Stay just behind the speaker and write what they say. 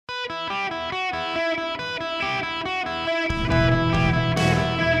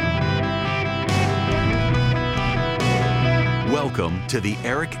Welcome to the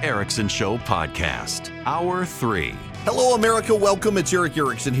Eric Erickson Show podcast, Hour 3. Hello, America. Welcome. It's Eric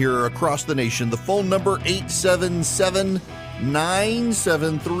Erickson here across the nation. The phone number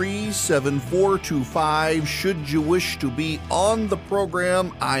 877-973-7425. Should you wish to be on the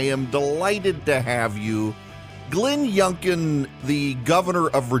program, I am delighted to have you. Glenn Youngkin, the governor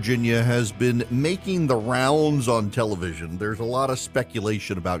of Virginia, has been making the rounds on television. There's a lot of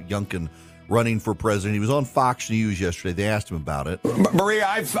speculation about Youngkin running for president. He was on Fox News yesterday. They asked him about it. Maria,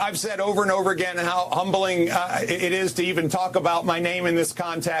 I've said over and over again how humbling it is to even talk about my name in this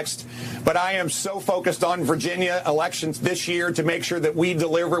context. But I am so focused on Virginia elections this year to make sure that we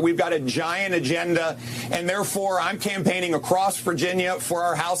deliver. We've got a giant agenda, and therefore I'm campaigning across Virginia for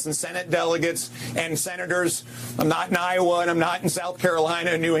our House and Senate delegates and senators. I'm not in Iowa, and I'm not in South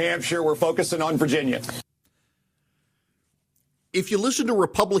Carolina and New Hampshire. We're focusing on Virginia. If you listen to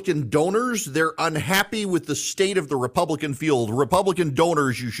Republican donors, they're unhappy with the state of the Republican field. Republican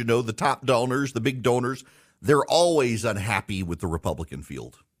donors, you should know, the top donors, the big donors, they're always unhappy with the Republican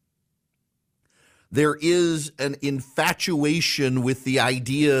field. There is an infatuation with the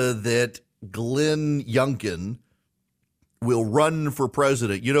idea that Glenn Youngkin will run for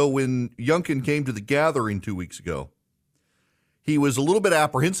president. You know, when Youngkin came to the gathering 2 weeks ago, he was a little bit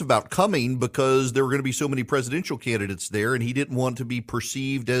apprehensive about coming because there were going to be so many presidential candidates there, and he didn't want to be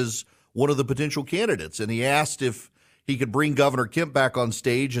perceived as one of the potential candidates. And he asked if he could bring Governor Kemp back on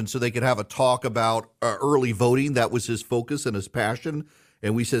stage and so they could have a talk about early voting. That was his focus and his passion.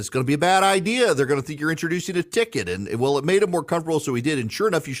 And we said, it's going to be a bad idea. They're going to think you're introducing a ticket. And, well, it made him more comfortable, so he did. And sure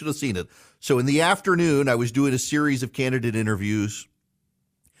enough, you should have seen it. So in the afternoon, I was doing a series of candidate interviews,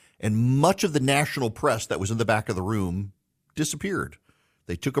 and much of the national press that was in the back of the room disappeared.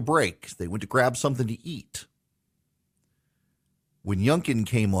 They took a break. They went to grab something to eat. When Youngkin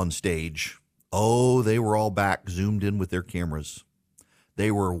came on stage, they were all back, zoomed in with their cameras.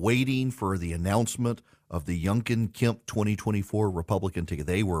 They were waiting for the announcement of the Youngkin-Kemp 2024 Republican ticket.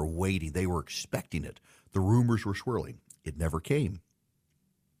 They were waiting. They were expecting it. The rumors were swirling. It never came.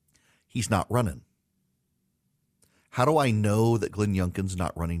 He's not running. How do I know that Glenn Youngkin's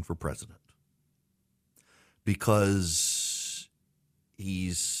not running for president? Because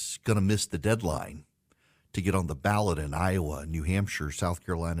he's going to miss the deadline to get on the ballot in Iowa, New Hampshire, South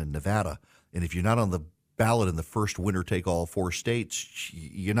Carolina, and Nevada. And if you're not on the ballot in the first winner-take-all 4 states,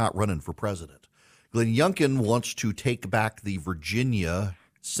 you're not running for president. Glenn Youngkin wants to take back the Virginia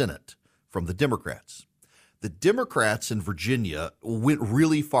Senate from the Democrats. The Democrats in Virginia went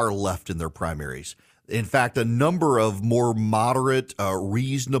really far left in their primaries. In fact, a number of more moderate,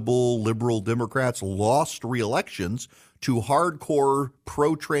 reasonable, liberal Democrats lost re-elections to hardcore,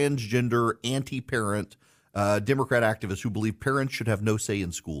 pro-transgender, anti-parent Democrat activists who believe parents should have no say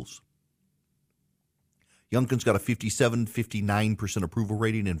in schools. Youngkin's got a 59% approval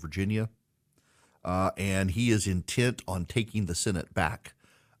rating in Virginia, and he is intent on taking the Senate back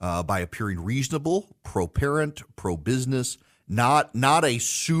by appearing reasonable, pro-parent, pro-business, not a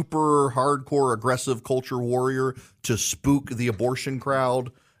super hardcore, aggressive culture warrior to spook the abortion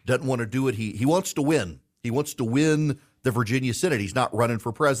crowd. Doesn't want to do it. He wants to win. He wants to win the Virginia Senate. He's not running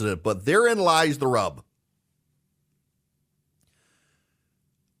for president, but therein lies the rub.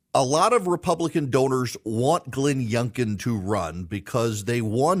 A lot of Republican donors want Glenn Youngkin to run because they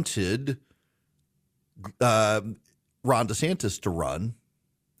wanted Ron DeSantis to run,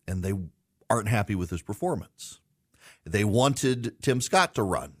 and they aren't happy with his performance. They wanted Tim Scott to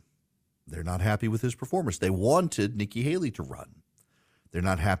run. They're not happy with his performance. They wanted Nikki Haley to run. They're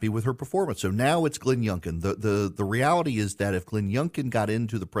not happy with her performance. So now it's Glenn Youngkin. The reality is that if Glenn Youngkin got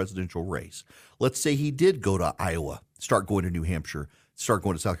into the presidential race, let's say he did go to Iowa, start going to New Hampshire, start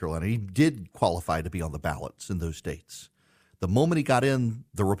going to South Carolina, he did qualify to be on the ballots in those states. The moment he got in,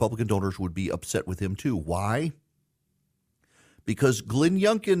 the Republican donors would be upset with him too. Why? Because Glenn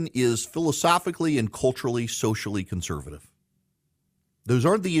Youngkin is philosophically and culturally, socially conservative. Those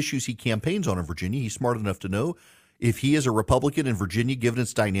aren't the issues he campaigns on in Virginia. He's smart enough to know if he is a Republican in Virginia, given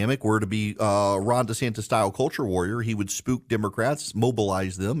its dynamic, were to be Ron DeSantis-style culture warrior, he would spook Democrats,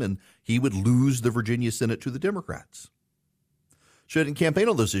 mobilize them, and he would lose the Virginia Senate to the Democrats. So he didn't campaign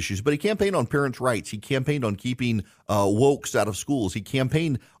on those issues, but he campaigned on parents' rights. He campaigned on keeping wokes out of schools. He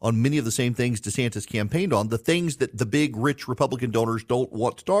campaigned on many of the same things DeSantis campaigned on, the things that the big, rich Republican donors don't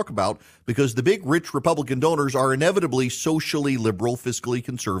want to talk about, because the big, rich Republican donors are inevitably socially liberal, fiscally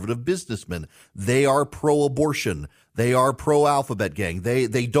conservative businessmen. They are pro-abortion. They are pro-alphabet gang. They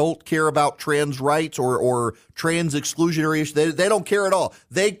don't care about trans rights or trans exclusionary issues. They don't care at all.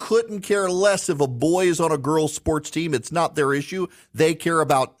 They couldn't care less if a boy is on a girls' sports team. It's not their issue. They care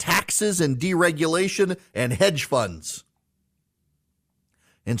about taxes and deregulation and hedge funds.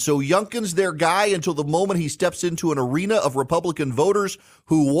 And so Youngkin's their guy until the moment he steps into an arena of Republican voters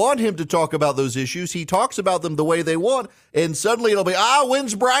who want him to talk about those issues. He talks about them the way they want, and suddenly it'll be,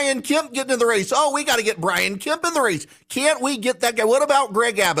 when's Brian Kemp getting in the race? Oh, we got to get Brian Kemp in the race. Can't we get that guy? What about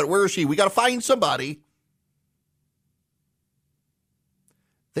Greg Abbott? Where is he? We got to find somebody.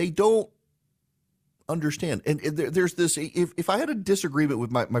 They don't understand. And there's this, if I had a disagreement with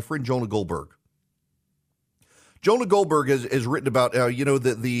my friend Jonah Goldberg, Jonah Goldberg has written about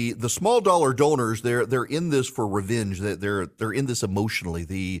the small dollar donors. They're in this for revenge. They're in this emotionally.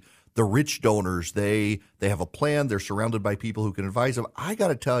 The rich donors they have a plan. They're surrounded by people who can advise them. I got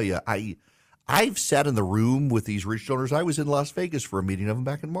to tell you, I've sat in the room with these rich donors. I was in Las Vegas for a meeting of them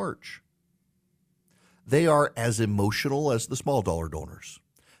back in March. They are as emotional as the small dollar donors.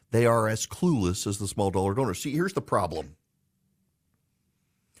 They are as clueless as the small dollar donors. See, here's the problem.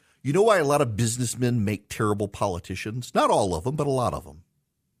 You know why a lot of businessmen make terrible politicians? Not all of them, but a lot of them.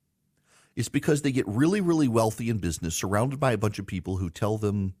 It's because they get really, really wealthy in business, surrounded by a bunch of people who tell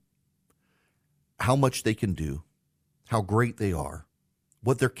them how much they can do, how great they are,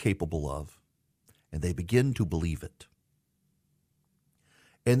 what they're capable of, and they begin to believe it.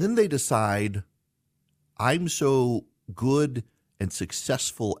 And then they decide, I'm so good and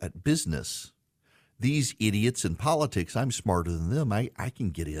successful at business, these idiots in politics, I'm smarter than them. I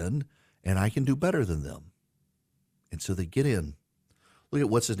can get in, and I can do better than them. And so they get in. Look at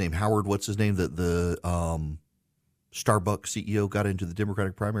what's his name, Howard. What's his name? The Starbucks CEO got into the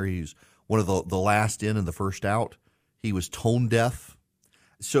Democratic primary. He was one of the last in and the first out. He was tone deaf.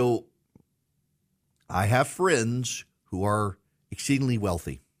 So I have friends who are exceedingly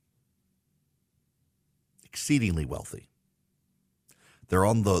wealthy. Exceedingly wealthy. They're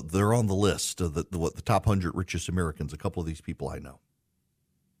on the list of the top 100 richest Americans. A couple of these people I know.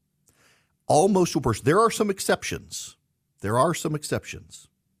 Almost to a person. There are some exceptions.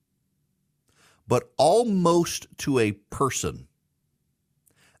 But almost to a person,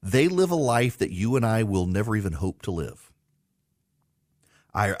 they live a life that you and I will never even hope to live.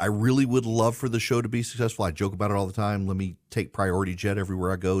 I really would love for the show to be successful. I joke about it all the time. Let me take priority jet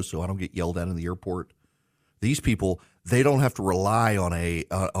everywhere I go so I don't get yelled at in the airport. These people, they don't have to rely on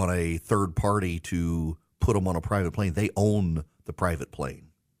a third party to put them on a private plane. They own the private plane.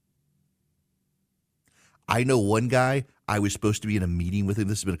 I know one guy, I was supposed to be in a meeting with him.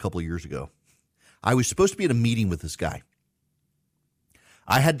 This has been a couple of years ago. I was supposed to be in a meeting with this guy.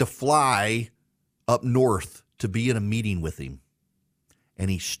 I had to fly up north to be in a meeting with him. And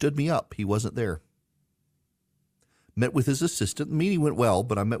he stood me up. He wasn't there. Met with his assistant. The meeting went well,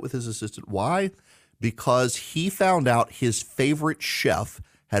 but I met with his assistant. Why? Because he found out his favorite chef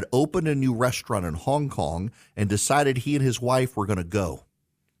had opened a new restaurant in Hong Kong and decided he and his wife were going to go.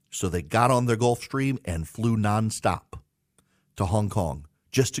 So they got on their Gulfstream and flew nonstop to Hong Kong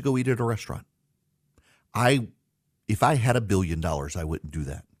just to go eat at a restaurant. If I had $1 billion, I wouldn't do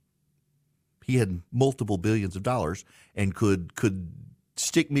that. He had multiple billions of dollars and could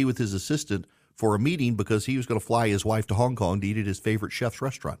stick me with his assistant for a meeting because he was going to fly his wife to Hong Kong to eat at his favorite chef's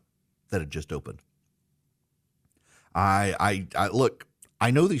restaurant that had just opened. I look, I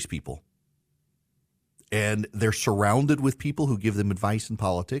know these people, and they're surrounded with people who give them advice in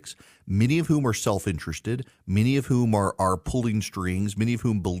politics, many of whom are self-interested, many of whom are pulling strings, many of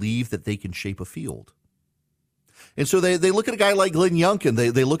whom believe that they can shape a field. And so they look at a guy like Glenn Youngkin.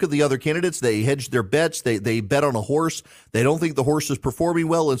 They look at the other candidates. They hedge their bets. They bet on a horse. They don't think the horse is performing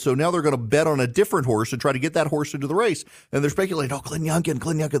well. And so now they're going to bet on a different horse and try to get that horse into the race. And they're speculating, Glenn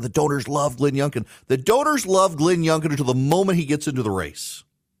Youngkin. The donors love Glenn Youngkin. The donors love Glenn Youngkin until the moment he gets into the race.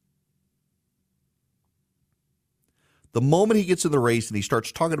 The moment he gets in the race and he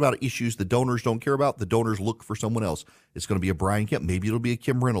starts talking about issues the donors don't care about, the donors look for someone else. It's going to be a Brian Kemp. Maybe it'll be a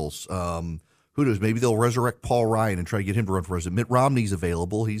Kim Reynolds. Who knows? Maybe they'll resurrect Paul Ryan and try to get him to run for president. Mitt Romney's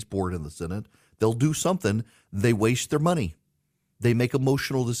available. He's bored in the Senate. They'll do something. They waste their money. They make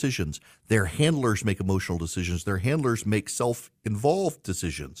emotional decisions. Their handlers make emotional decisions. Their handlers make self-involved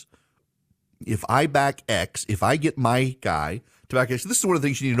decisions. If I back X, if I get my guy to back X, this is one of the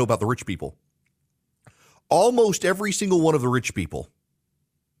things you need to know about the rich people. Almost every single one of the rich people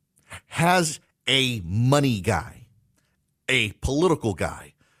has a money guy, a political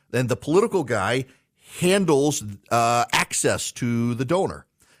guy. Then the political guy handles access to the donor.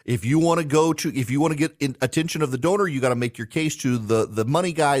 If you want to get attention of the donor, you got to make your case to the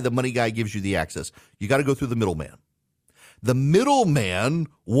money guy. The money guy gives you the access. You got to go through the middleman. The middleman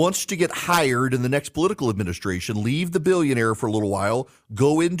wants to get hired in the next political administration, leave the billionaire for a little while,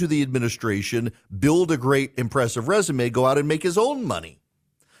 go into the administration, build a great, impressive resume, go out and make his own money.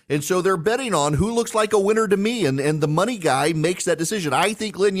 And so they're betting on who looks like a winner to me, and the money guy makes that decision. I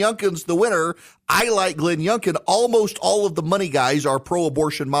think Glenn Youngkin's the winner. I like Glenn Youngkin. Almost all of the money guys are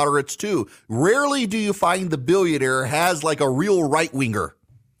pro-abortion moderates too. Rarely do you find the billionaire has like a real right-winger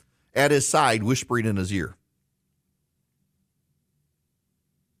at his side whispering in his ear.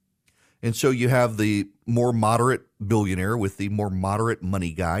 And so you have the more moderate billionaire with the more moderate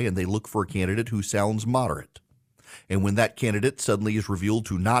money guy, and they look for a candidate who sounds moderate. And when that candidate suddenly is revealed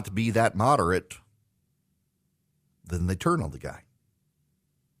to not be that moderate, then they turn on the guy.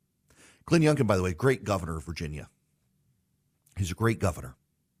 Glenn Youngkin, by the way, great governor of Virginia. He's a great governor.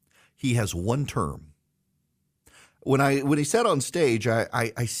 He has one term. When he sat on stage,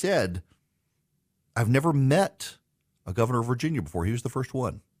 I said, I've never met a governor of Virginia before. He was the first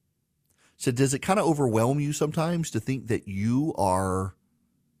one. So does it kind of overwhelm you sometimes to think that you are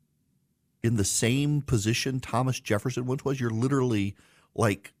in the same position Thomas Jefferson once was? You're literally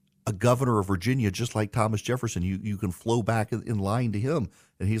like a governor of Virginia, just like Thomas Jefferson. You can flow back in line to him.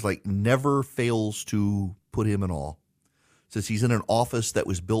 And he's like, never fails to put him in awe. Says he's in an office that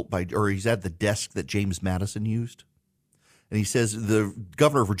was built by, or he's at the desk that James Madison used. And he says the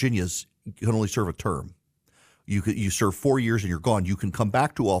governor of Virginia can only serve a term. You serve 4 years and you're gone. You can come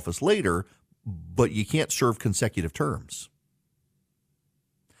back to office later, but you can't serve consecutive terms.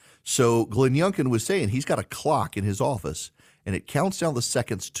 So Glenn Youngkin was saying he's got a clock in his office, and it counts down the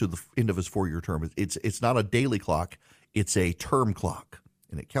seconds to the end of his 4-year term. It's not a daily clock. It's a term clock,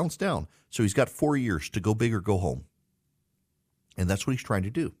 and it counts down. So he's got 4 years to go big or go home. And that's what he's trying to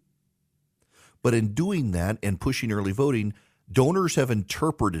do. But in doing that and pushing early voting, donors have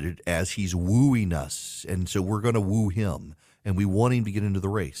interpreted it as he's wooing us, and so we're going to woo him, and we want him to get into the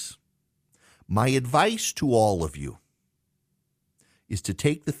race. My advice to all of you is to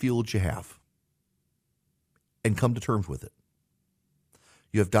take the field you have and come to terms with it.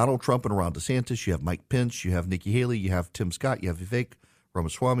 You have Donald Trump and Ron DeSantis, you have Mike Pence, you have Nikki Haley, you have Tim Scott, you have Vivek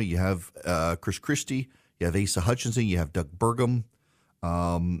Ramaswamy, you have Chris Christie, you have Asa Hutchinson, you have Doug Burgum.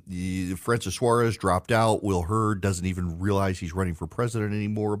 Francis Suarez dropped out. Will Hurd doesn't even realize he's running for president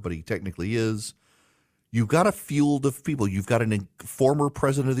anymore, but he technically is. You've got a field of people. You've got a former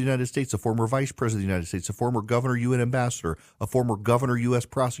president of the United States, a former vice president of the United States, a former governor, UN ambassador, a former governor, U.S.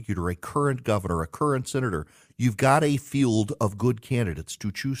 prosecutor, a current governor, a current senator. You've got a field of good candidates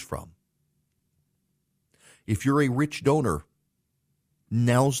to choose from. If you're a rich donor,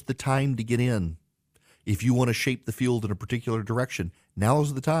 now's the time to get in. If you want to shape the field in a particular direction,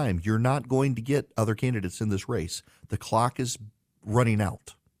 now's the time. You're not going to get other candidates in this race. The clock is running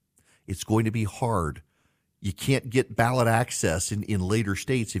out. It's going to be hard. You can't get ballot access in later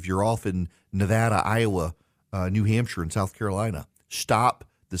states if you're off in Nevada, Iowa, New Hampshire, and South Carolina. Stop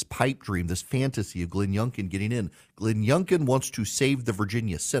this pipe dream, this fantasy of Glenn Youngkin getting in. Glenn Youngkin wants to save the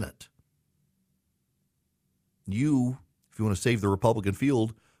Virginia Senate. If you want to save the Republican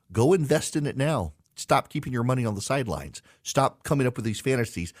field, go invest in it now. Stop keeping your money on the sidelines. Stop coming up with these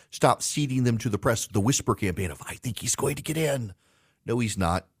fantasies. Stop seeding them to the press. The whisper campaign of, I think he's going to get in. No, he's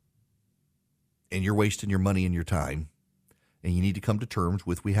not. And you're wasting your money and your time. And you need to come to terms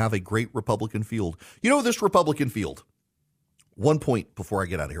with, we have a great Republican field. You know, this Republican field, 1 point before I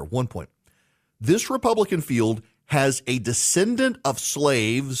get out of here, 1 point. This Republican field has a descendant of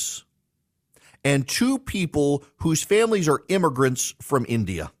slaves and 2 people whose families are immigrants from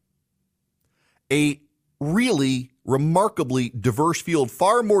India. A really remarkably diverse field,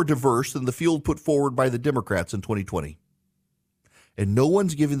 far more diverse than the field put forward by the Democrats in 2020. And no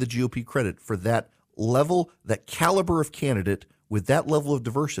one's giving the GOP credit for that level, that caliber of candidate with that level of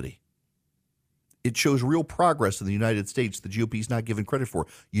diversity. It shows real progress in the United States the GOP is not given credit for.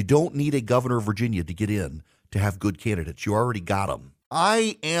 You don't need a governor of Virginia to get in to have good candidates. You already got them.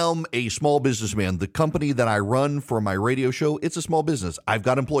 I am a small businessman. The company that I run for my radio show, it's a small business. I've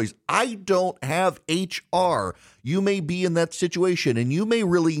got employees. I don't have HR. You may be in that situation and you may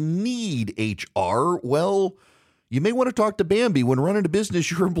really need HR. Well, you may want to talk to Bambi. When running a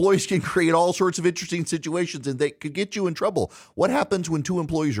business, your employees can create all sorts of interesting situations and they could get you in trouble. What happens when 2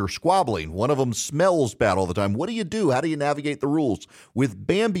 employees are squabbling? One of them smells bad all the time. What do you do? How do you navigate the rules? With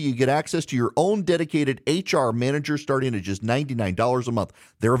Bambi, you get access to your own dedicated HR manager starting at just $99 a month.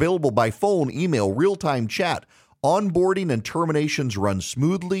 They're available by phone, email, real-time chat. Onboarding and terminations run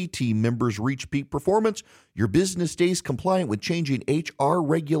smoothly. Team members reach peak performance. Your business stays compliant with changing HR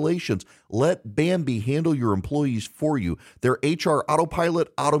regulations. Let Bambi handle your employees for you. Their HR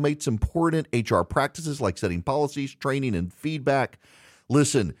autopilot automates important HR practices like setting policies, training, and feedback.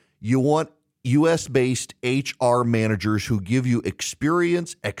 Listen, you want U.S.-based HR managers who give you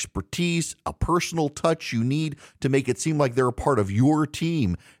experience, expertise, a personal touch you need to make it seem like they're a part of your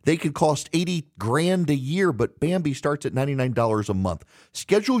team. They could cost $80,000 a year, but Bambi starts at $99 a month.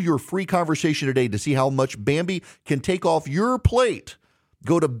 Schedule your free conversation today to see how much Bambi can take off your plate.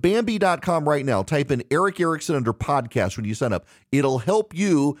 Go to Bambi.com right now. Type in Eric Erickson under podcast when you sign up. It'll help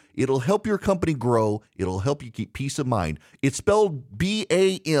you. It'll help your company grow. It'll help you keep peace of mind. It's spelled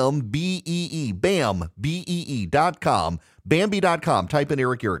B-A-M-B-E-E. BAM, B-E-E.com. Bambi.com. Type in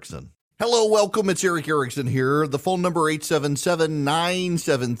Eric Erickson. Hello, welcome. It's Eric Erickson here. The phone number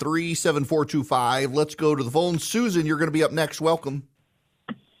 877-973-7425. Let's go to the phone. Susan, you're going to be up next. Welcome.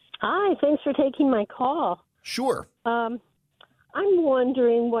 Hi, thanks for taking my call. Sure. I'm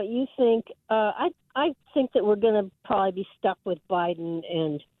wondering what you think. I think that we're going to probably be stuck with Biden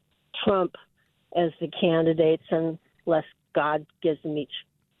and Trump as the candidates unless God gives them each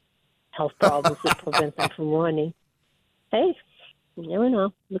health problems that prevent them from running. Hey, you never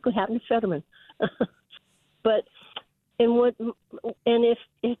know. Look what happened to Fetterman. But if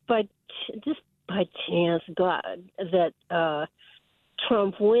by chance God that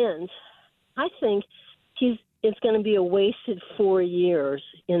Trump wins, I think it's going to be a wasted 4 years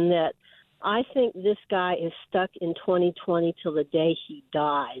in that I think this guy is stuck in 2020 till the day he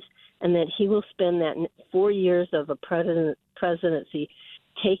dies, and that he will spend that 4 years of a presidency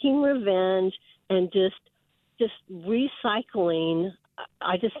taking revenge and just recycling.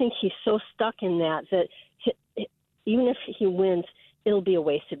 I just think he's so stuck in that even if he wins, it'll be a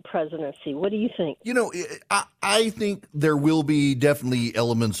wasted presidency. What do you think? You know, I think there will be definitely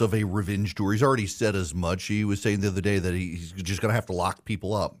elements of a revenge tour. He's already said as much. He was saying the other day that he's just going to have to lock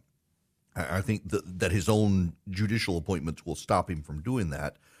people up. I think that his own judicial appointments will stop him from doing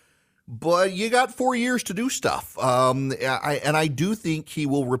that. But you got 4 years to do stuff. I do think he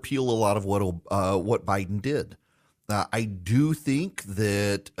will repeal a lot of what Biden did. I do think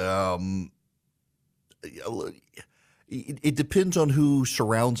that it depends on who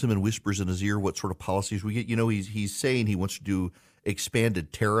surrounds him and whispers in his ear what sort of policies we get. You know, he's saying he wants to do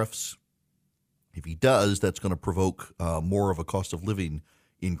expanded tariffs. If he does, that's going to provoke more of a cost of living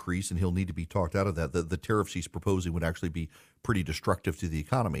increase, and he'll need to be talked out of that. The tariffs he's proposing would actually be pretty destructive to the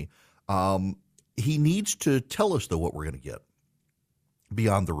economy. He needs to tell us, though, what we're going to get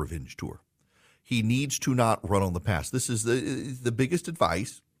beyond the revenge tour. He needs to not run on the past. This is the biggest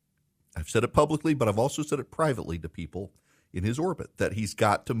advice. I've said it publicly, but I've also said it privately to people in his orbit that he's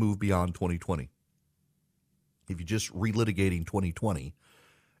got to move beyond 2020. If you're just relitigating 2020,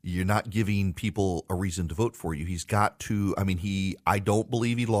 you're not giving people a reason to vote for you. He's got to, I don't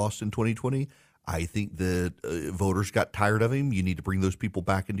believe he lost in 2020. I think that voters got tired of him. You need to bring those people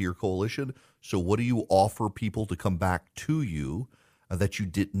back into your coalition. So what do you offer people to come back to you that you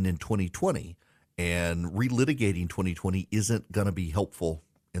didn't in 2020? And relitigating 2020 isn't going to be helpful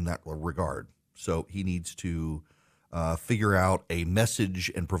in that regard. So he needs to figure out a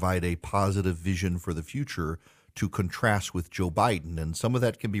message and provide a positive vision for the future to contrast with Joe Biden. And some of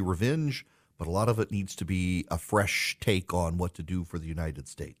that can be revenge, but a lot of it needs to be a fresh take on what to do for the United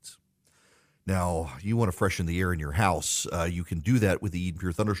States. Now, you want to freshen the air in your house. You can do that with the Eden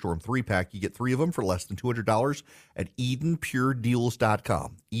Pure Thunderstorm 3-pack. You get 3 of them for less than $200 at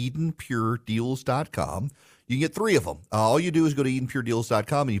EdenPureDeals.com. EdenPureDeals.com. You can get 3 of them. All you do is go to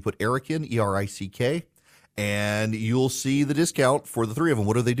EdenPureDeals.com and you put Eric in, E-R-I-C-K, and you'll see the discount for the 3 of them.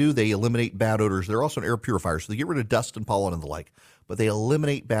 What do? They eliminate bad odors. They're also an air purifier, so they get rid of dust and pollen and the like, but they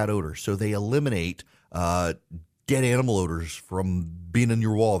eliminate bad odors. So they eliminate dead animal odors from being in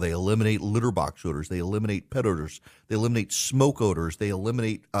your wall. They eliminate litter box odors. They eliminate pet odors. They eliminate smoke odors. They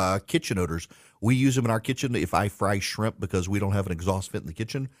eliminate kitchen odors. We use them in our kitchen if I fry shrimp because we don't have an exhaust vent in the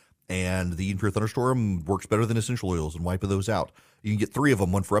kitchen. And the Eden Pure Thunderstorm works better than essential oils and wiping those out. You can get 3 of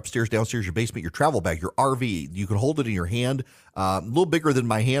them, one for upstairs, downstairs, your basement, your travel bag, your RV. You can hold it in your hand, a little bigger than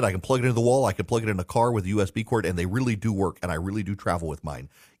my hand. I can plug it into the wall. I can plug it in a car with a USB cord, and they really do work, and I really do travel with mine.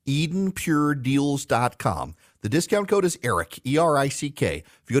 EdenPureDeals.com. The discount code is ERIC, E-R-I-C-K.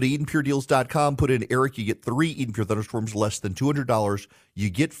 If you go to EdenPureDeals.com, put in ERIC, you get 3 Eden Pure Thunderstorms less than $200. You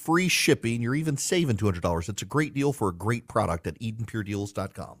get free shipping. You're even saving $200. It's a great deal for a great product at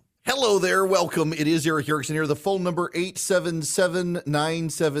EdenPureDeals.com. Hello there. Welcome. It is Eric Erickson here. The phone number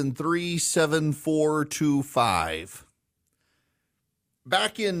 877-973-7425.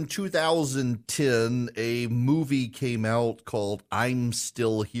 Back in 2010, a movie came out called I'm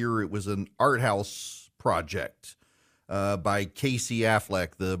Still Here. It was an art house project by Casey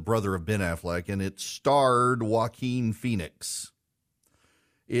Affleck, the brother of Ben Affleck, and it starred Joaquin Phoenix.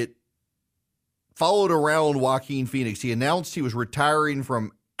 It followed around Joaquin Phoenix. He announced he was retiring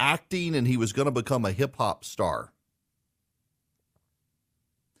from acting and he was going to become a hip-hop star.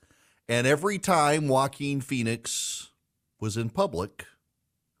 And every time Joaquin Phoenix was in public,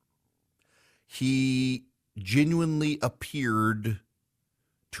 he genuinely appeared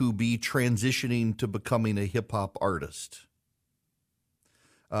to be transitioning to becoming a hip-hop artist.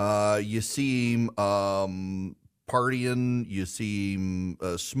 You see him partying, you see him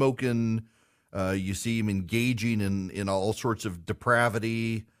smoking, you see him engaging in all sorts of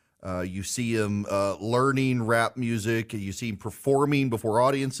depravity. You see him learning rap music. You see him performing before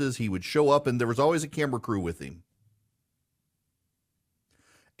audiences. He would show up, and there was always a camera crew with him.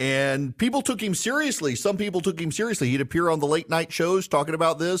 And people took him seriously. Some people took him seriously. He'd appear on the late night shows talking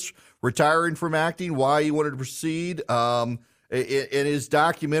about this, retiring from acting, why he wanted to proceed. In his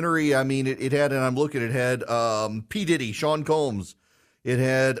documentary, I mean, it had, and I'm looking, it had P. Diddy, Sean Combs. It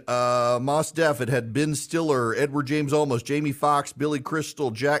had Mos Def. It had Ben Stiller, Edward James Olmos, Jamie Foxx, Billy Crystal,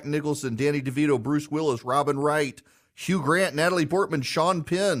 Jack Nicholson, Danny DeVito, Bruce Willis, Robin Wright, Hugh Grant, Natalie Portman, Sean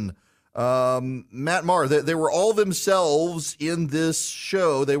Penn, Matt Maher. They were all themselves in this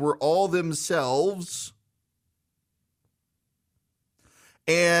show. They were all themselves.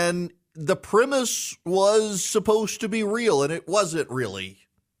 And the premise was supposed to be real, and it wasn't really.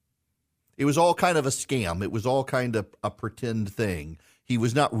 It was all kind of a scam. It was all kind of a pretend thing. He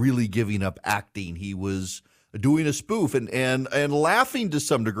was not really giving up acting. He was doing a spoof and laughing to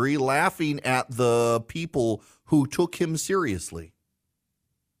some degree, laughing at the people who took him seriously.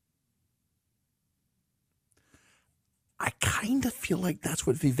 I kind of feel like that's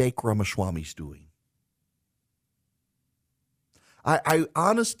what Vivek Ramaswamy's doing. I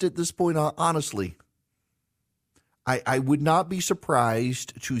at this point, honestly, I would not be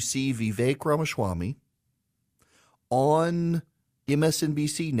surprised to see Vivek Ramaswamy on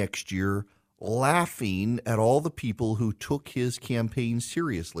MSNBC next year laughing at all the people who took his campaign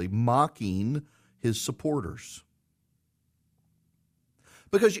seriously, mocking his supporters.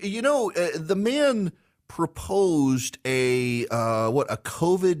 Because, you know, the man proposed a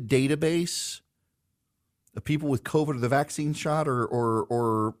COVID database of people with COVID or the vaccine shot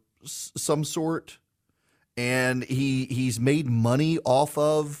or some sort. And he's made money off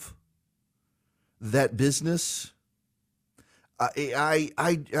of that business. There's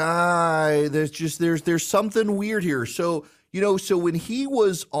something weird here. So when he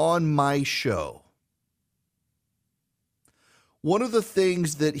was on my show, one of the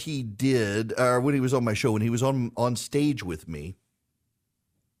things that he did, when he was on my show, when he was on stage with me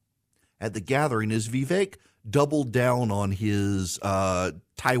at the gathering, is Vivek doubled down on his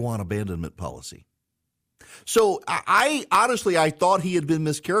Taiwan abandonment policy. So I honestly thought he had been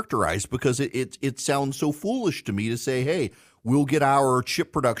mischaracterized because it sounds so foolish to me to say, hey, we'll get our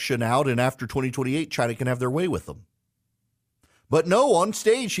chip production out, and after 2028, China can have their way with them. But no, on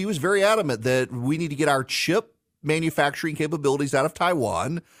stage, he was very adamant that we need to get our chip manufacturing capabilities out of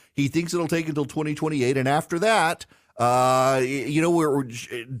Taiwan. He thinks it'll take until 2028, and after that, Taiwan's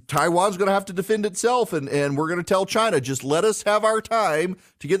going to have to defend itself, and we're going to tell China, just let us have our time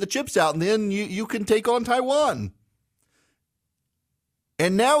to get the chips out, and then you can take on Taiwan.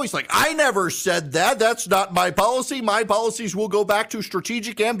 And now he's like, I never said that. That's not my policy. My policies will go back to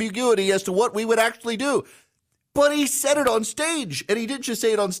strategic ambiguity as to what we would actually do. But he said it on stage, and he didn't just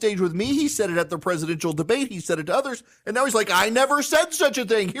say it on stage with me. He said it at the presidential debate. He said it to others, and now he's like, I never said such a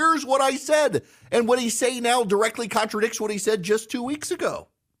thing. Here's what I said. And what he's saying now directly contradicts what he said just 2 weeks ago.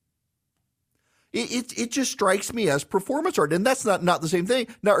 It just strikes me as performance art, and that's not the same thing,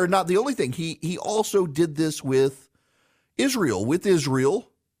 or not the only thing. He also did this with Israel. With Israel,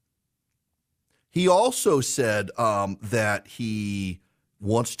 he also said that he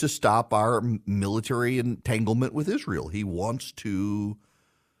wants to stop our military entanglement with Israel. He wants to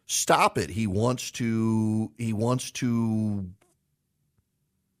stop it. He wants to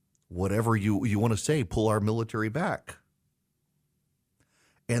whatever you want to say, pull our military back.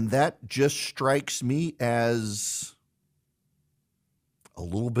 And that just strikes me as a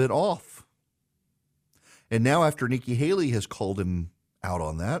little bit off. And now after Nikki Haley has called him out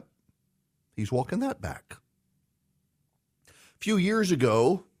on that, he's walking that back. A few years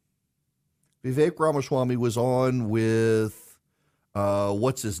ago, Vivek Ramaswamy was on with,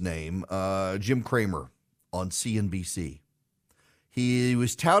 what's his name, Jim Cramer on CNBC. He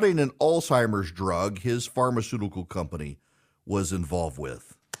was touting an Alzheimer's drug his pharmaceutical company was involved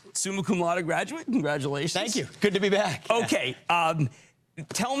with. Summa cum laude graduate, congratulations. Thank you. Good to be back. Okay,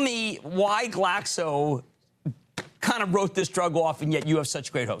 tell me why Glaxo kind of wrote this drug off, and yet you have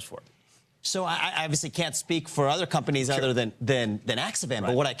such great hopes for it. So I obviously can't speak for other companies other than Axovan, Right.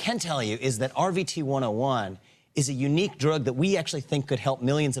 but what I can tell you is that RVT-101 is a unique drug that we actually think could help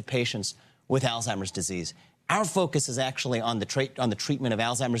millions of patients with Alzheimer's disease. Our focus is actually on the treatment of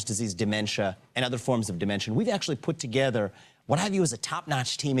Alzheimer's disease, dementia, and other forms of dementia. We've actually put together what I view as a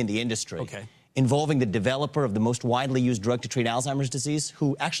top-notch team in the industry, involving the developer of the most widely used drug to treat Alzheimer's disease,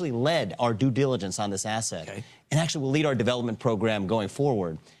 who actually led our due diligence on this asset, and actually will lead our development program going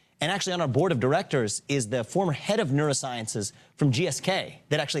forward. And actually on our board of directors is the former head of neurosciences from GSK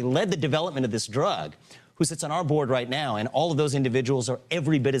that actually led the development of this drug, who sits on our board right now, and all of those individuals are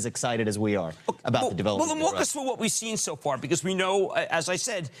every bit as excited as we are about the development. Well, then walk us through what we've seen so far, because we know, as I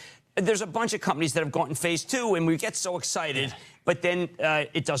said, there's a bunch of companies that have gone in phase 2, and we get so excited, but then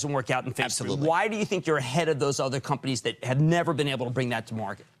it doesn't work out in phase 3. Why do you think you're ahead of those other companies that have never been able to bring that to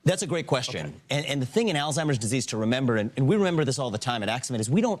market? That's a great question. And the thing in Alzheimer's disease to remember, and we remember this all the time at Axovant,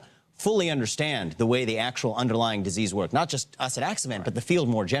 is we don't fully understand the way the actual underlying disease works, not just us at Axovant, but the field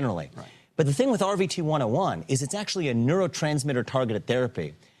more generally. But the thing with RVT-101 is it's actually a neurotransmitter-targeted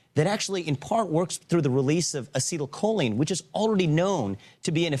therapy that actually in part works through the release of acetylcholine, which is already known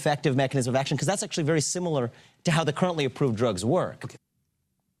to be an effective mechanism of action, because that's actually very similar to how the currently approved drugs work.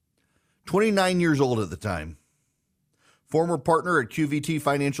 29 years old at the time. Former partner at QVT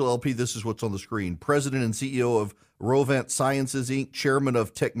Financial LP, this is what's on the screen. President and CEO of Rovant Sciences, Inc., chairman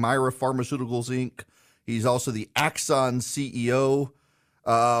of Techmira Pharmaceuticals, Inc. He's also the Axon CEO.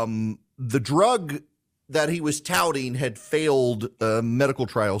 The drug that he was touting had failed medical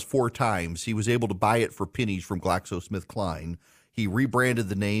trials 4 times. He was able to buy it for pennies from GlaxoSmithKline. He rebranded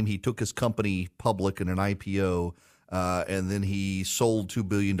the name. He took his company public in an IPO, and then he sold $2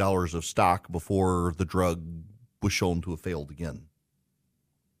 billion of stock before the drug was shown to have failed again.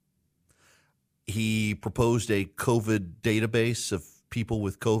 He proposed a COVID database of people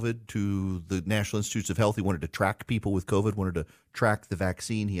with COVID to the National Institutes of Health. He wanted to track people with COVID, wanted to track the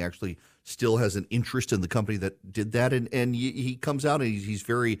vaccine. He actually still has an interest in the company that did that. And he comes out and he's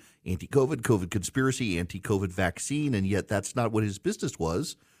very anti-COVID, COVID conspiracy, anti-COVID vaccine, and yet that's not what his business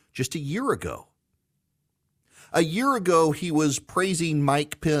was just a year ago. A year ago, he was praising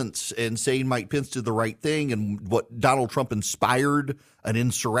Mike Pence and saying Mike Pence did the right thing and what Donald Trump inspired an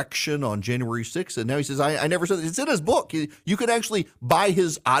insurrection on January 6th. And now he says, I never said that. It's in his book. You can actually buy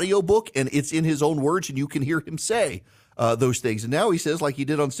his audiobook, and it's in his own words, and you can hear him say those things. And now he says, like he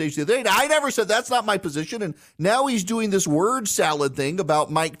did on stage the other day, I never said that's not my position. And now he's doing this word salad thing about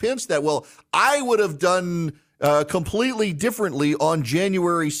Mike Pence that, well, I would have done completely differently on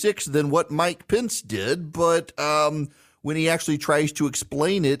January 6th than what Mike Pence did. But when he actually tries to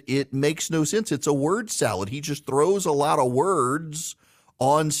explain it, it makes no sense. It's a word salad. He just throws a lot of words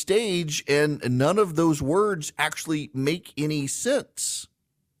on stage, and none of those words actually make any sense.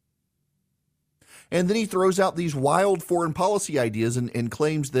 And then he throws out these wild foreign policy ideas and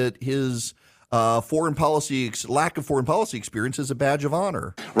claims that his lack of foreign policy experience is a badge of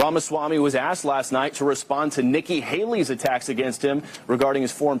honor. Ramaswamy was asked last night to respond to Nikki Haley's attacks against him regarding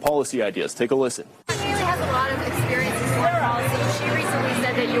his foreign policy ideas. Take a listen. Haley has a lot of experience in foreign policy. She recently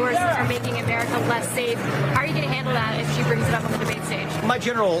said that yours are making America less safe. How are you going to handle that if she brings it up on the debate stage? My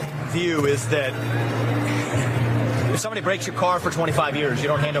general view is that if somebody breaks your car for 25 years, you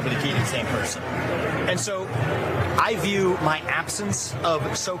don't hand over the key to the same person. And so I view my absence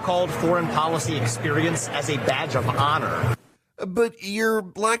of so-called foreign policy experience as a badge of honor. But your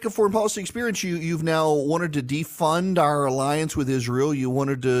lack of foreign policy experience, you've now wanted to defund our alliance with Israel. You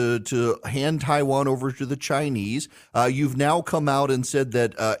wanted to hand Taiwan over to the Chinese. You've now come out and said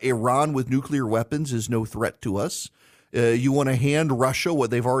that Iran with nuclear weapons is no threat to us. You want to hand Russia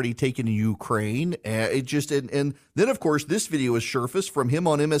what they've already taken in Ukraine. And then, of course, this video is surfaced from him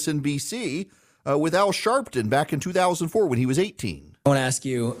on MSNBC with Al Sharpton back in 2004 when he was 18. I want to ask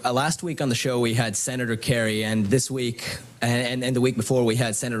you, last week on the show we had Senator Kerry, and this week and the week before we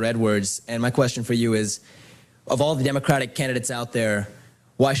had Senator Edwards. And my question for you is, of all the Democratic candidates out there,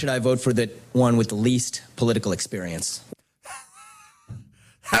 why should I vote for the one with the least political experience?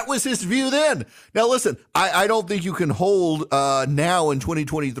 That was his view then. Now, listen, I don't think you can hold now in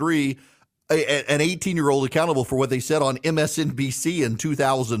 2023 an 18-year-old accountable for what they said on MSNBC in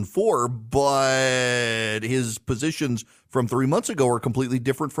 2004, but his positions from 3 months ago are completely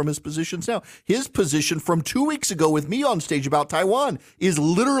different from his positions now. His position from 2 weeks ago with me on stage about Taiwan is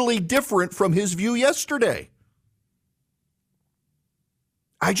literally different from his view yesterday.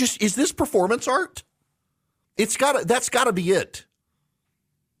 Is this performance art? That's got to be it.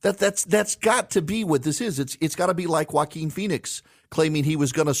 That's got to be what this is. It's got to be like Joaquin Phoenix claiming he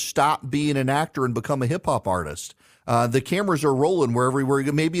was going to stop being an actor and become a hip hop artist. The cameras are rolling wherever you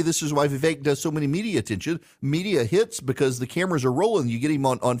go. Maybe this is why Vivek does so many media hits, because the cameras are rolling. You get him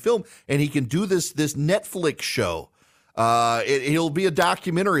on film, and he can do this Netflix show. It'll be a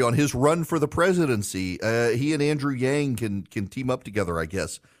documentary on his run for the presidency. He and Andrew Yang can team up together, I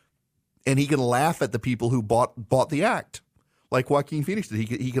guess, and he can laugh at the people who bought the act, like Joaquin Phoenix did.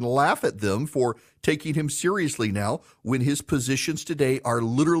 He can laugh at them for taking him seriously now when his positions today are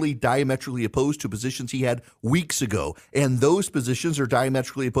literally diametrically opposed to positions he had weeks ago. And those positions are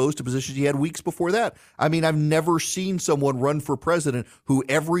diametrically opposed to positions he had weeks before that. I mean, I've never seen someone run for president who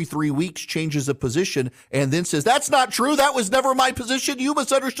every 3 weeks changes a position and then says, that's not true. That was never my position. You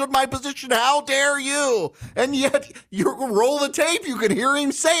misunderstood my position. How dare you? And yet you roll the tape. You can hear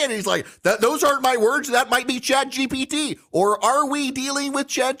him say it. He's like, those aren't my words. That might be ChatGPT. Or are we dealing with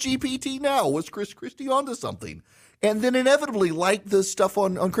ChatGPT now? Was Chris Christie onto something? And then inevitably, like the stuff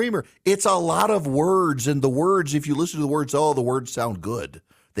on Kramer, it's a lot of words, and the words, if you listen to the words, the words sound good.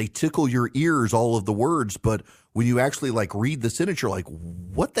 They tickle your ears, all of the words, but when you actually read the sentence, you're like,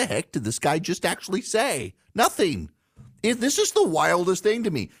 what the heck did this guy just actually say? Nothing. This is the wildest thing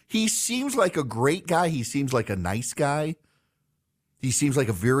to me. He seems like a great guy. He seems like a nice guy. He seems like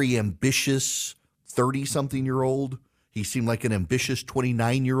a very ambitious 30-something-year-old. He seemed like an ambitious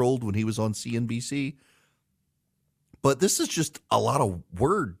 29-year-old when he was on CNBC. But this is just a lot of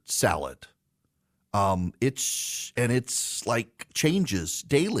word salad. It's like changes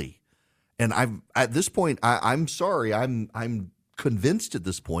daily. And at this point, I'm sorry, I'm convinced at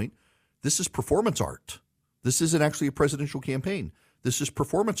this point, this is performance art. This isn't actually a presidential campaign. This is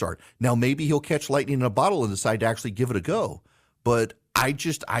performance art. Now, maybe he'll catch lightning in a bottle and decide to actually give it a go. But I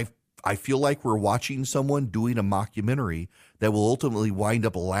feel like we're watching someone doing a mockumentary that will ultimately wind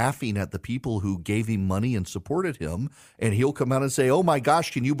up laughing at the people who gave him money and supported him. And he'll come out and say, oh my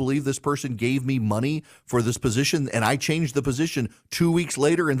gosh, can you believe this person gave me money for this position? And I changed the position 2 weeks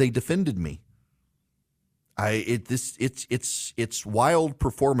later and they defended me. It's wild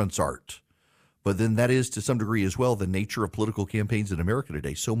performance art. But then that is, to some degree as well, the nature of political campaigns in America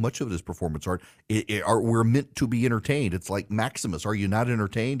today. So much of it is performance art. We're meant to be entertained. It's like Maximus. Are you not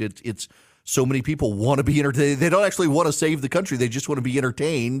entertained? It's so many people want to be entertained. They don't actually want to save the country. They just want to be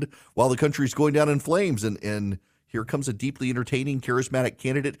entertained while the country's going down in flames. And here comes a deeply entertaining, charismatic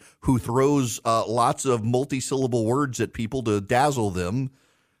candidate who throws lots of multi-syllable words at people to dazzle them.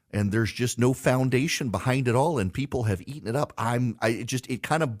 And there's just no foundation behind it all, and people have eaten it up. It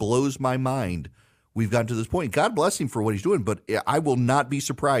kind of blows my mind we've gotten to this point. God bless him for what he's doing, but I will not be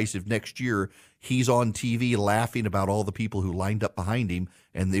surprised if next year he's on TV laughing about all the people who lined up behind him,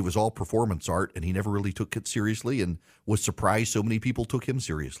 and it was all performance art, and he never really took it seriously and was surprised so many people took him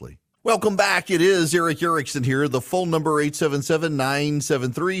seriously. Welcome back. It is Eric Erickson here. The phone number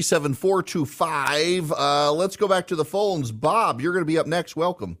 877-973-7425. Let's go back to the phones. Bob, you're going to be up next.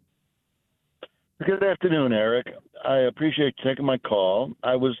 Welcome. Good afternoon, Eric. I appreciate you taking my call.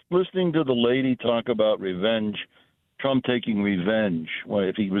 I was listening to the lady talk about revenge, Trump taking revenge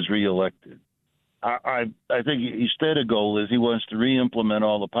if he was reelected. I think his stated goal is he wants to re-implement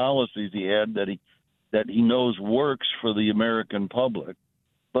all the policies he had that he knows works for the American public.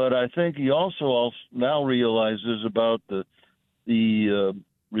 But I think he also now realizes about the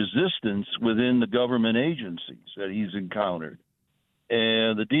resistance within the government agencies that he's encountered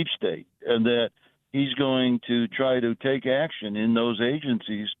and the deep state, and that he's going to try to take action in those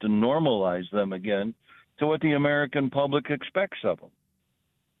agencies to normalize them again to what the American public expects of them.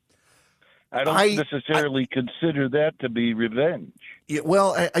 I don't necessarily consider that to be revenge. Yeah,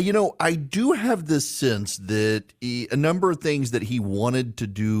 well, I do have this sense that a number of things that he wanted to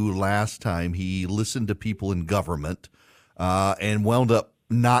do last time, he listened to people in government and wound up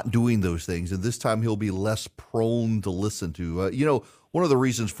not doing those things. And this time he'll be less prone to listen to. One of the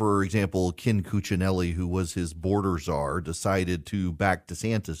reasons, for example, Ken Cuccinelli, who was his border czar, decided to back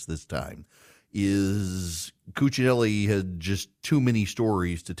DeSantis this time is Cuccinelli had just too many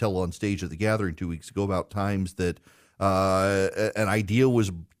stories to tell on stage at the gathering 2 weeks ago about times that an idea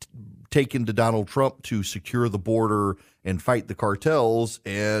was taken to Donald Trump to secure the border and fight the cartels,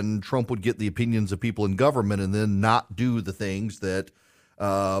 and Trump would get the opinions of people in government and then not do the things that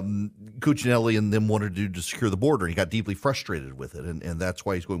Cuccinelli and them wanted to do to secure the border. And he got deeply frustrated with it, and that's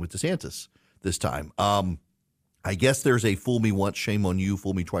why he's going with DeSantis this time. I guess there's a fool me once, shame on you,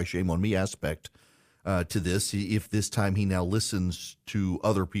 fool me twice, shame on me aspect to this, if this time he now listens to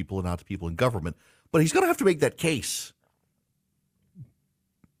other people and not to people in government. But he's going to have to make that case.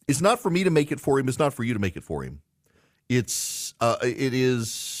 It's not for me to make it for him. It's not for you to make it for him. It is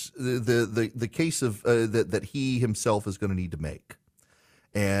the case of that he himself is going to need to make.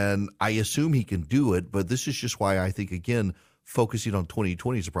 And I assume he can do it, but this is just why I think, again, focusing on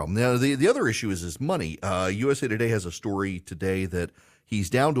 2020 is a problem. Now, the other issue is his money. USA Today has a story today that he's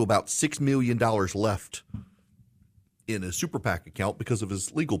down to about $6 million left in his super PAC account because of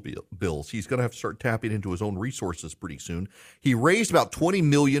his legal bills. He's going to have to start tapping into his own resources pretty soon. He raised about $20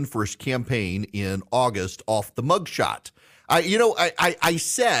 million for his campaign in August off the mugshot. I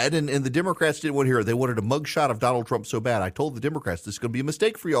said, and the Democrats didn't want to hear it. They wanted a mugshot of Donald Trump so bad. I told the Democrats this is going to be a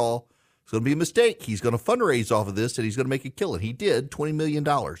mistake for y'all. It's going to be a mistake. He's going to fundraise off of this, and he's going to make a killing. He did, $20 million,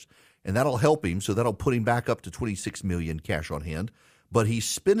 and that'll help him. So that'll put him back up to $26 million cash on hand. But he's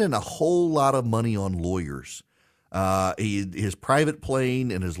spending a whole lot of money on lawyers. His private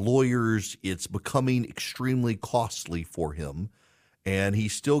plane and his lawyers, it's becoming extremely costly for him. And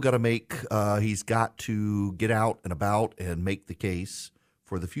he's still got to he's got to get out and about and make the case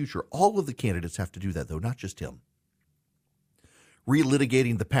for the future. All of the candidates have to do that, though, not just him.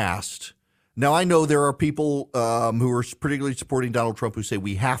 Relitigating the past. Now, I know there are people who are particularly supporting Donald Trump who say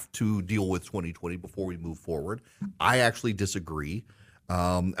we have to deal with 2020 before we move forward. I actually disagree.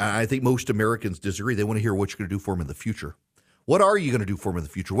 I think most Americans disagree. They want to hear what you're going to do for them in the future. What are you going to do for them in the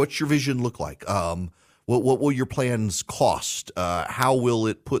future? What's your vision look like? What will your plans cost? How will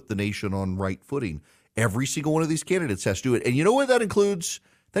it put the nation on right footing? Every single one of these candidates has to do it. And you know what that includes?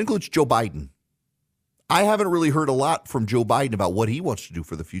 That includes Joe Biden. I haven't really heard a lot from Joe Biden about what he wants to do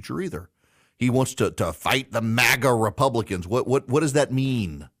for the future either. He wants to fight the MAGA Republicans. What does that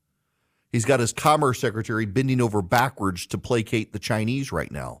mean? He's got his commerce secretary bending over backwards to placate the Chinese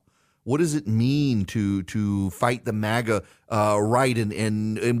right now. What does it mean to fight the MAGA right,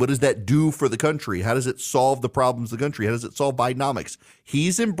 and what does that do for the country? How does it solve the problems of the country? How does it solve Bidenomics?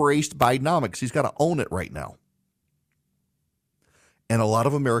 He's embraced Bidenomics. He's got to own it right now. And a lot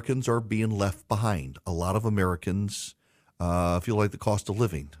of Americans are being left behind. A lot of Americans feel like the cost of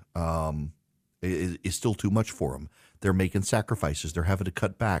living is still too much for them. They're making sacrifices. They're having to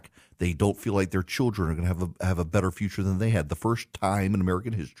cut back. They don't feel like their children are going to have a better future than they had. The first time in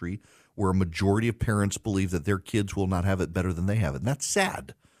American history where a majority of parents believe that their kids will not have it better than they have it. And that's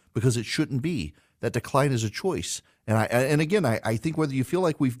sad because it shouldn't be. That decline is a choice. And again, I think whether you feel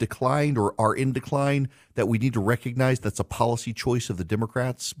like we've declined or are in decline, that we need to recognize that's a policy choice of the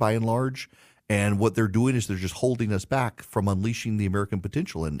Democrats by and large. And what they're doing is they're just holding us back from unleashing the American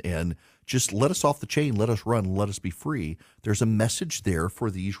potential and just let us off the chain, let us run, let us be free. There's a message there for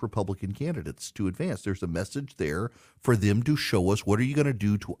these Republican candidates to advance. There's a message there for them to show us what are you going to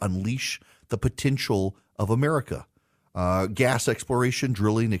do to unleash the potential of America. Gas exploration,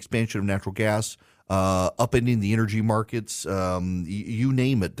 drilling, expansion of natural gas, upending the energy markets, you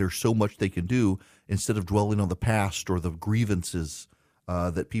name it. There's so much they can do instead of dwelling on the past or the grievances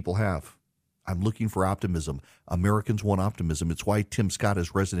that people have. I'm looking for optimism. Americans want optimism. It's why Tim Scott has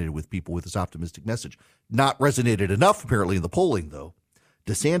resonated with people with his optimistic message. Not resonated enough, apparently, in the polling, though.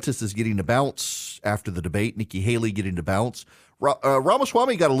 DeSantis is getting a bounce after the debate. Nikki Haley getting a bounce.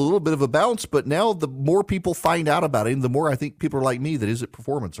 Ramaswamy got a little bit of a bounce, but now the more people find out about him, the more I think people are like me that is it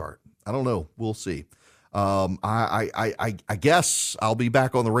performance art. I don't know. We'll see. I guess I'll be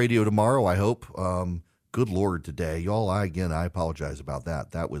back on the radio tomorrow, I hope. Good Lord, today. Y'all, I apologize about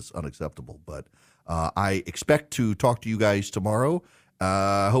that. That was unacceptable. But I expect to talk to you guys tomorrow.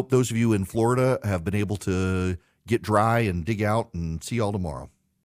 I hope those of you in Florida have been able to get dry and dig out and see y'all tomorrow.